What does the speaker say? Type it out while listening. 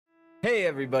Hey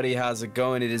everybody, how's it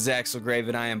going? It is Axel Grave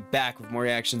and I am back with more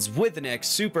reactions with an X.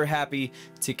 Super happy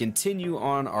to continue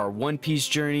on our One Piece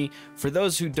journey. For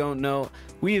those who don't know,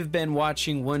 we have been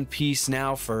watching One Piece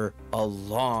now for a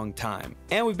long time.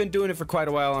 And we've been doing it for quite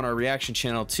a while on our reaction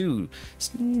channel too,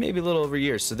 maybe a little over a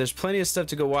year. So there's plenty of stuff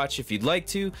to go watch if you'd like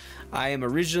to. I am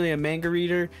originally a manga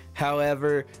reader.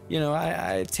 However, you know,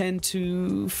 I tend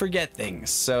to forget things.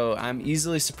 So I'm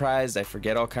easily surprised. I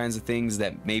forget all kinds of things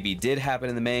that maybe did happen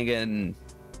in the manga and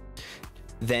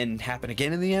then happen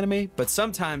again in the anime, but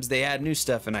sometimes they add new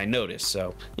stuff and I notice.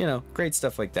 So, you know, great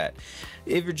stuff like that.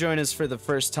 If you're joining us for the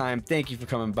first time, thank you for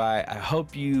coming by. I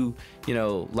hope you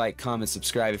like, comment,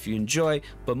 subscribe if you enjoy,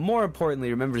 but more importantly,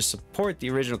 remember to support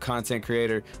the original content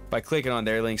creator by clicking on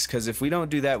their links, because if we don't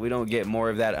do that, we don't get more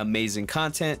of that amazing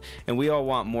content, and we all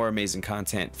want more amazing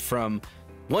content from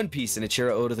One Piece and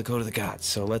Ichiro Oda, the goat of the gods.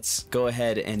 So let's go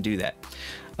ahead and do that.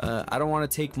 I don't want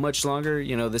to take much longer.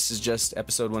 You know, this is just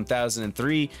episode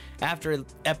 1003. After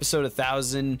episode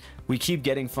 1000, we keep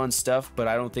getting fun stuff, but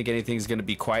I don't think anything's going to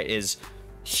be quite as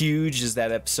huge as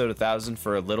that episode 1000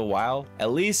 for a little while.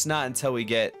 At least not until we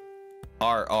get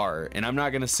RR. And I'm not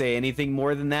going to say anything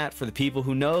more than that. For the people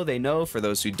who know, they know. For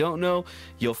those who don't know,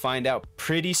 you'll find out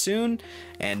pretty soon.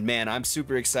 And man, I'm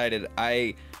super excited.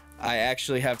 I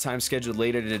actually have time scheduled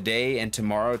later today and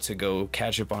tomorrow to go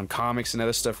catch up on comics and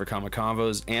other stuff for Comic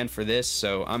Convos and for this,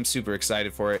 so I'm super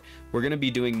excited for it. We're going to be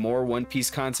doing more One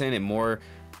Piece content and more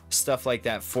stuff like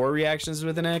that for Reactions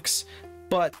with an X,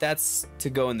 but that's to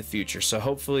go in the future, so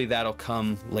hopefully that'll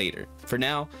come later. For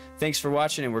now, thanks for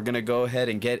watching, and we're going to go ahead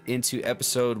and get into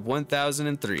episode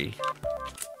 1003.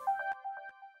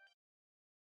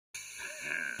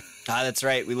 Ah, that's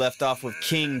right, we left off with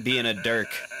King being a dirk.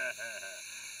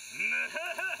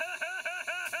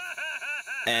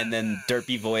 And then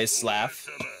derpy voice laugh.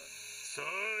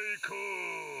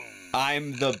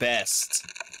 I'm the best.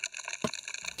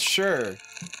 Sure.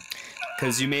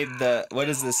 Cause you made the, what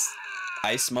is this?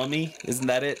 Ice mummy? Isn't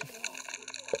that it?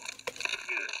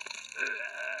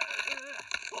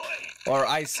 Or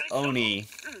ice oni.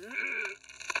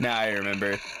 Now I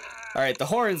remember. Alright, the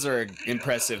horns are an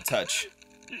impressive touch.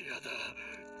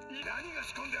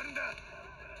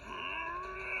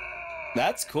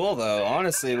 That's cool though,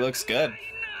 honestly, it looks good.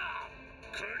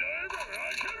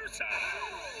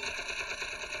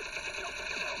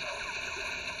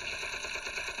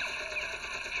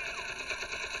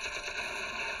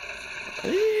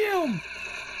 Damn.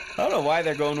 I don't know why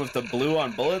they're going with the blue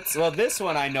on bullets. Well, this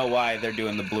one I know why they're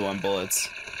doing the blue on bullets.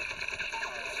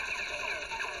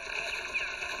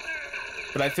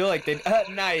 But I feel like they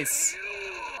nice.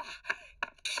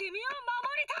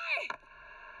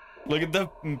 Look at the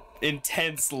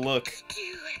intense look.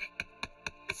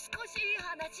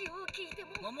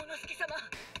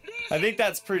 I think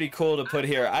that's pretty cool to put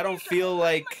here. I didn't feel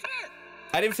like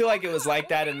it was like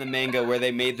that in the manga, where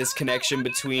they made this connection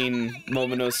between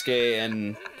Momonosuke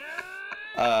and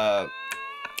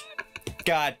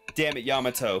God damn it,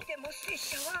 Yamato.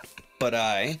 But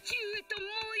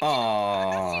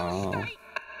aww,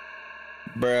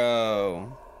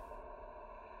 bro.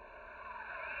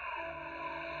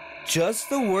 Just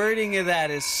the wording of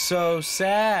that is so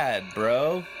sad,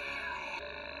 bro.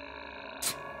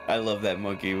 I love that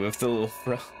monkey with the little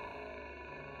fro.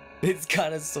 It's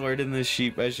got a sword in the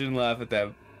sheep. I shouldn't laugh at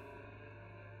that.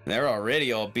 They're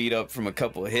already all beat up from a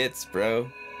couple of hits, bro.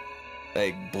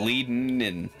 Like bleeding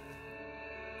and...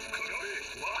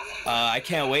 I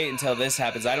can't wait until this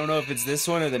happens. I don't know if it's this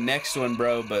one or the next one,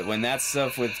 bro, but when that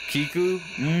stuff with Kiku...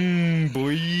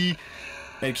 boy...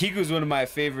 And Kiku's one of my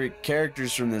favorite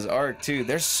characters from this arc too.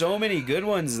 There's so many good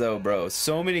ones though, bro.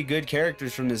 So many good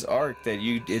characters from this arc that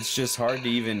it's just hard to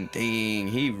even... Dang,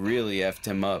 he really effed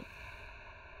him up.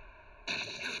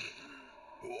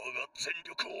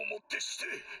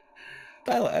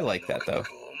 I like that though.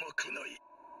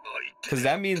 Because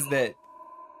that means that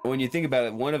when you think about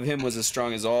it, one of him was as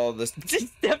strong as all this. He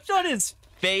stepped on his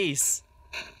face.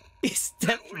 He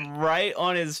stepped right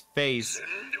on his face.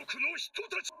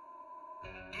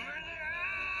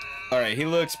 Alright, he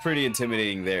looks pretty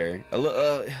intimidating there. A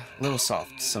little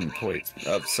soft some points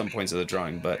of the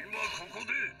drawing, but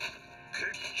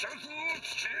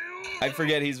I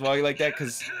forget he's walking like that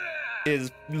because his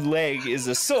leg is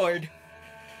a sword.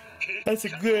 That's a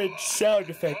good sound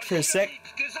effect for a sec.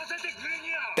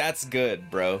 That's good,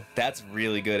 bro. That's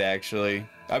really good, actually.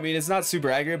 I mean, it's not super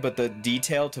accurate, but the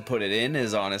detail to put it in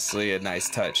is honestly a nice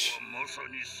touch.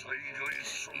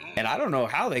 And I don't know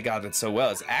how they got it so well.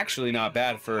 It's actually not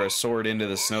bad for a sword into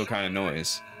the snow kind of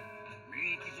noise.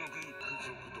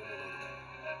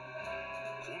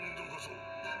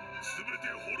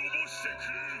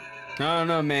 I don't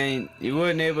know, man. You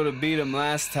weren't able to beat them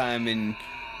last time, and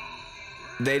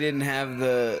they didn't have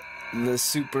the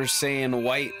Super Saiyan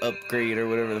White upgrade or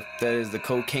whatever that is, the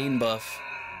cocaine buff.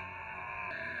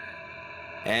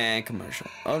 And commercial.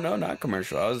 Oh no, not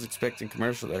commercial. I was expecting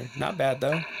commercial there. Not bad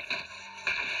though.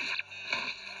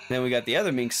 Then we got the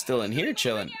other Minks still in here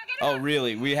chilling. Oh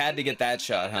really? We had to get that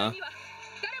shot, huh?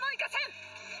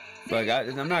 But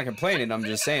I'm not complaining. I'm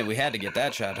just saying we had to get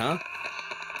that shot, huh?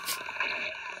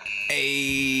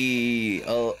 Hey.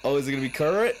 Oh, is it gonna be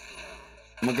current?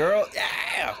 My girl?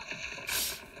 Yeah.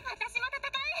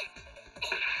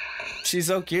 She's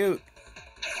so cute.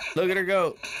 Look at her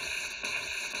go.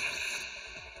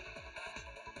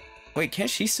 Wait, can't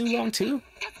she sue long too?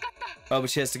 Oh, but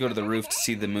she has to go to the roof to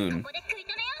see the moon.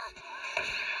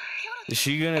 Is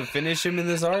she gonna finish him in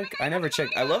this arc? I never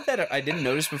checked. I love that I didn't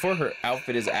notice before her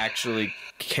outfit is actually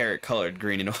carrot colored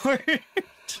green and orange.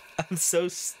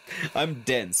 I'm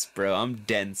dense, bro. I'm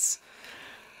dense.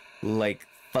 Like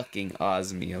fucking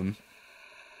osmium.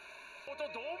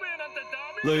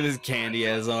 Look at this candy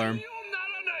ass arm.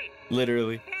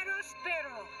 Literally.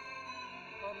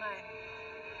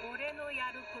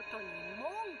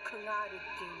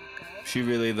 She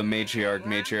really the matriarch.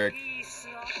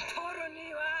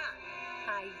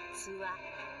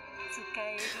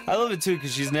 I love it too,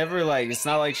 because she's never like, it's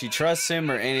not like she trusts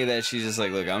him or any of that. She's just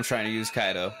like, look, I'm trying to use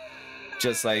Kaido.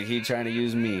 Just like he trying to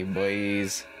use me,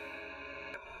 boys.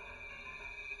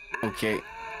 Okay.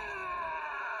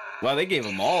 Wow, they gave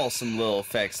them all some little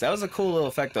effects. That was a cool little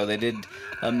effect though. They did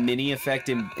a mini effect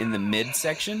in the mid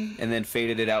section and then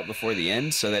faded it out before the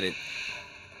end so that it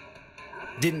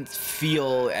didn't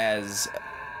feel as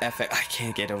effect. I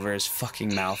can't get over his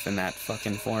fucking mouth in that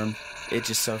fucking form. It's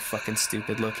just so fucking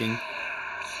stupid looking.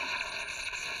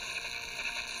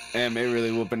 Damn, they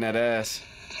really whooping that ass.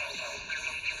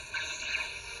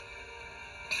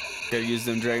 Gotta use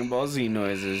them Dragon Ball Z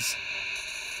noises.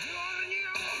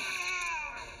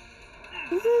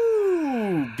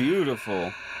 Ooh,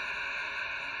 beautiful.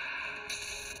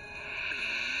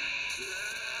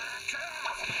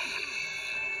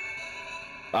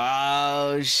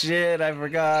 Oh shit, I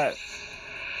forgot.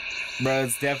 Bro,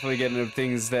 it's definitely getting to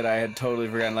things that I had totally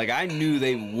forgotten. Like, I knew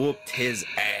they whooped his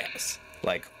ass.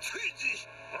 Like,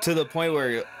 to the point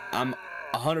where I'm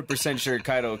 100% sure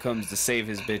Kaido comes to save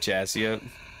his bitch ass. Yep.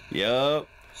 Yup.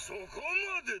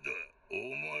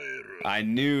 I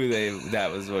knew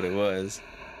that was what it was.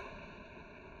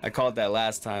 I called that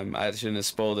last time. I shouldn't have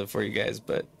spoiled it for you guys,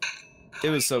 but it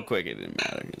was so quick it didn't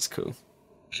matter. It's cool.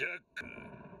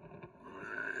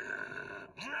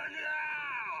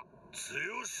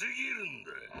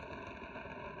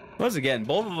 Once again,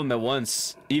 both of them at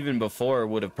once, even before,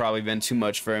 would have probably been too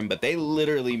much for him, but they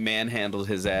literally manhandled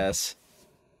his ass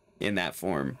in that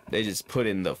form. They just put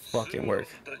in the fucking work.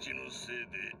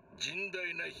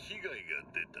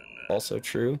 Also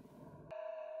true.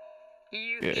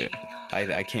 Yeah,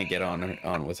 I can't get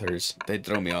on with hers. They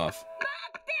throw me off.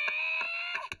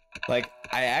 Like,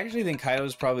 I actually think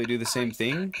Kaido's probably do the same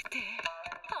thing.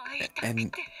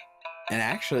 And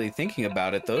actually thinking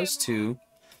about it, those two,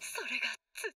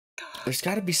 there's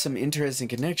got to be some interesting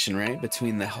connection, right?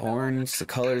 Between the horns, the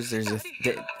colors. There's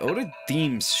Oda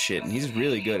themes shit, and he's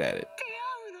really good at it.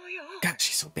 God,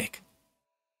 she's so big.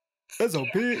 That's so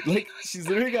big. Like, she's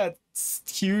literally got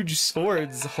huge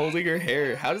swords holding her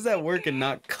hair. How does that work and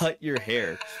not cut your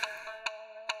hair?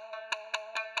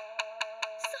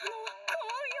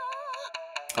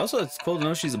 Also, it's cool to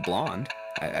know she's a blonde.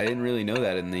 I didn't really know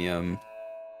that in the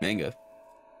manga.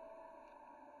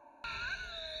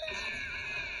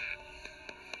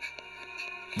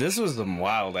 This was some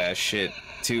wild ass shit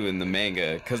too in the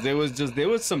manga, because there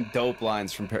was some dope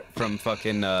lines from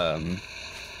fucking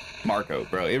Marco,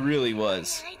 bro. It really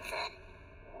was.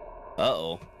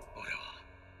 Uh-oh.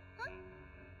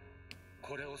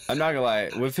 I'm not gonna lie,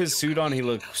 with his suit on, he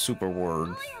looked super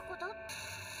weird.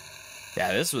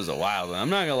 Yeah, this was a wild one. I'm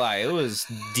not gonna lie, it was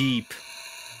deep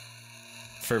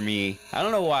for me. I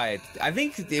don't know why. I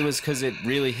think it was because it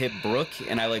really hit Brook,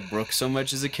 and I like Brook so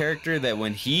much as a character that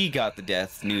when he got the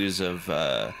death news of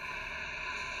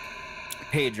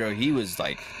Pedro, he was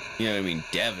like, you know what I mean,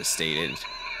 devastated.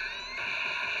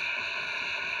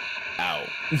 Ow.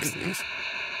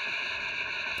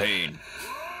 Pain.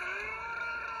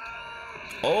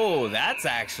 Oh, that's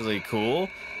actually cool.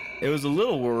 It was a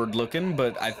little weird looking,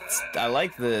 but I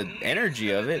like the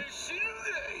energy of it.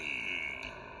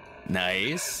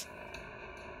 Nice.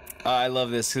 Oh, I love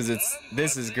this because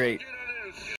this is great.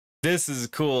 This is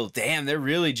cool. Damn, they're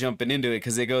really jumping into it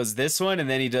because it goes this one and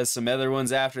then he does some other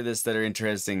ones after this that are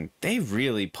interesting. They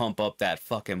really pump up that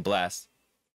fucking blast.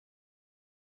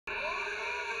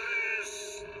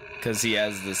 because he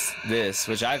has this,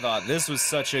 which I thought this was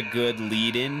such a good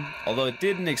lead-in, although it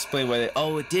didn't explain why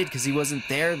oh, it did, because he wasn't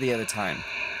there the other time.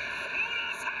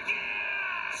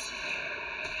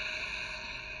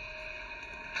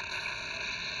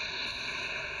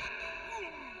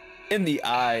 In the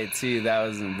eye, too, that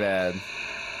wasn't bad.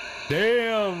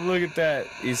 Damn, look at that.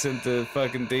 He sent the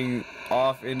fucking thing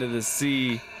off into the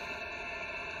sea.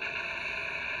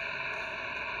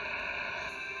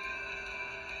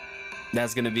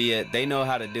 That's gonna be it. They know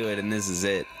how to do it, and this is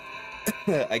it.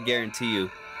 I guarantee you.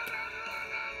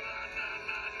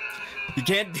 You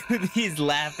can't do these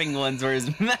laughing ones where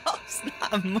his mouth's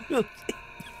not moving.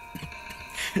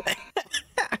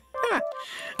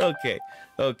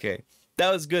 Okay.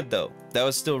 That was good, though. That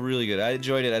was still really good. I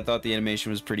enjoyed it. I thought the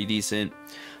animation was pretty decent.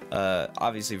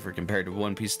 Obviously for compared to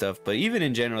One Piece stuff, but even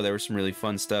in general, there was some really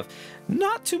fun stuff.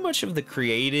 Not too much of the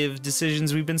creative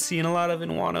decisions we've been seeing a lot of in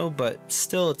Wano, but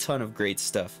still a ton of great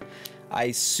stuff.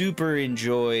 I super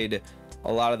enjoyed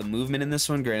a lot of the movement in this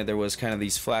one. Granted, there was kind of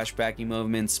these flashbacky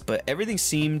moments, but everything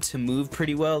seemed to move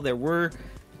pretty well. There were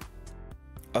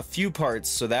a few parts,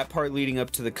 so that part leading up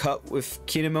to the cut with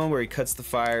Kinemon where he cuts the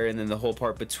fire, and then the whole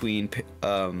part between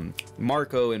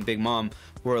Marco and Big Mom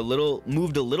were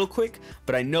moved a little quick,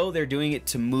 but I know they're doing it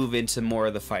to move into more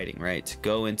of the fighting, right? To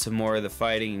go into more of the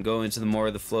fighting and go into more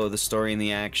of the flow of the story and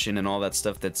the action and all that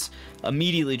stuff that's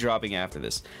immediately dropping after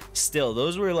this. Still,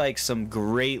 those were like some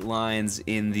great lines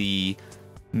in the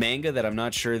manga that I'm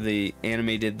not sure the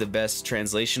anime did the best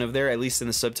translation of there, at least in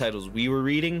the subtitles we were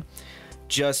reading.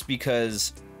 Just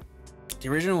because the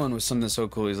original one was something so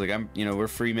cool. He's like, we're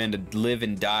free men to live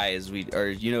and die as we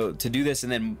are, to do this.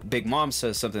 And then Big Mom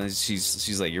says something.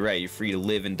 She's like, you're right. You're free to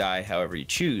live and die however you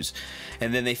choose.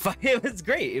 And then they fight. It was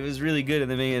great. It was really good.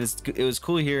 And then it was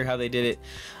cool to hear how they did it.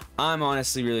 I'm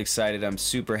honestly really excited. I'm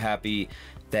super happy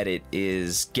that it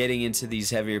is getting into these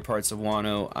heavier parts of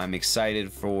Wano. I'm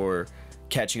excited for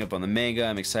catching up on the manga.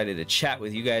 I'm excited to chat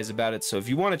with you guys about it. So if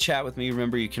you want to chat with me,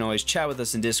 remember you can always chat with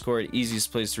us in Discord.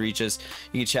 Easiest place to reach us.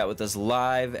 You can chat with us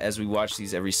live as we watch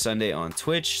these every Sunday on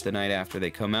Twitch the night after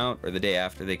they come out, or the day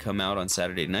after they come out on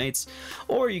Saturday nights.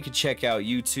 Or you can check out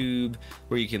YouTube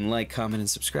where you can like, comment, and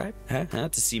subscribe to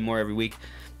see more every week.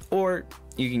 Or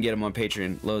you can get them on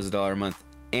Patreon, low as $1 a month.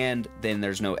 And then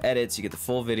there's no edits. You get the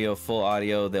full video, full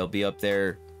audio. They'll be up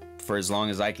there for as long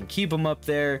as I can keep them up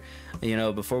there,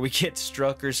 before we get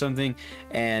struck or something.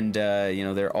 And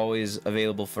they're always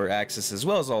available for access, as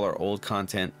well as all our old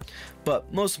content.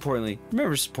 But most importantly,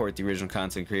 remember to support the original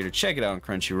content creator. Check it out on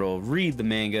Crunchyroll, read the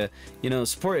manga,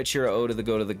 support Ichiro Oda, the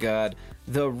goat of the god,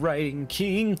 the writing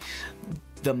king,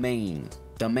 the main,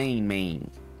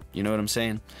 you know what I'm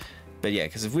saying? But yeah,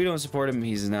 because if we don't support him,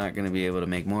 he's not going to be able to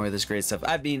make more of this great stuff.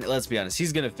 I mean, let's be honest,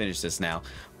 he's going to finish this now.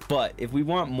 But if we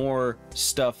want more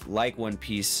stuff like One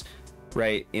Piece,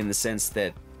 right, in the sense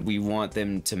that we want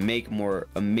them to make more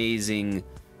amazing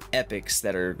epics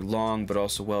that are long but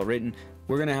also well written,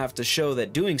 we're going to have to show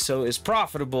that doing so is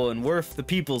profitable and worth the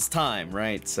people's time,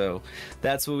 right? So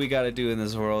that's what we got to do in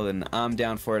this world, and I'm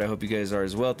down for it. I hope you guys are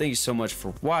as well. Thank you so much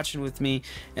for watching with me,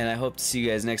 and I hope to see you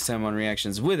guys next time on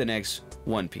ReaXtions with the next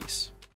One Piece.